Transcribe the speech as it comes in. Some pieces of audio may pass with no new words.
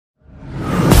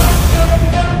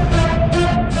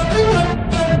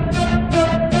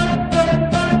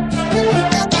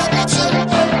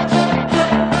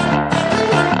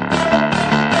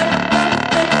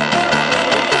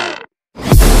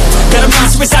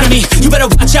out of me. You better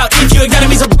watch out if your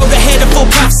enemy's a road ahead of full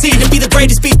prophecy to be the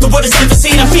greatest beast the world has ever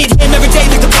seen. I feed him every day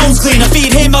like the bones clean. I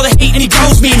feed him all the hate and he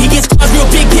grows me, and he gets caused real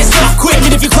big, pissed off quick.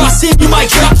 And if you cross him, you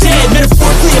might drop dead.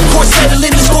 Metaphorically, of course,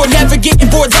 settling the score, never getting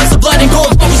bored. Loves of blood and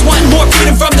gore, always wanting more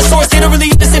freedom from the source. They don't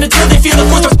really listen until they feel the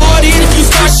force of thought in. If you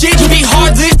start shit, you'll be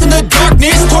hard-lived in the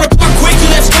darkness, torn apart quick, you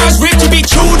left scars ripped, you'll be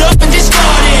chewed up and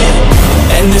discarded.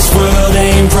 And this world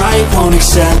ain't right, won't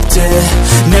accept it.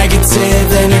 Negative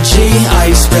energy, I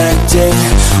expect it.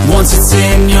 Once it's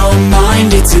in your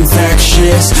mind, it's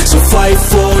infectious. So fight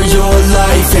for your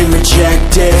life and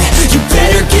reject it. You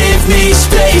better give me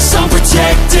space, I'm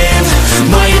protective.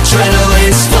 My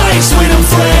adrenaline spikes when I'm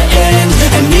threatened.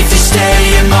 And if you stay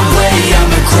in my way,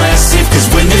 I'm aggressive. Cause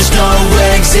when there's no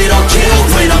exit, I'll kill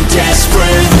when I'm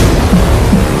desperate.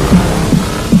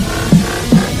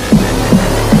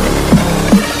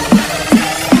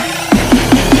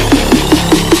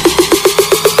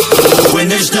 When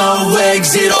there's no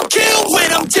exit, I'll kill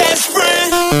when I'm dead.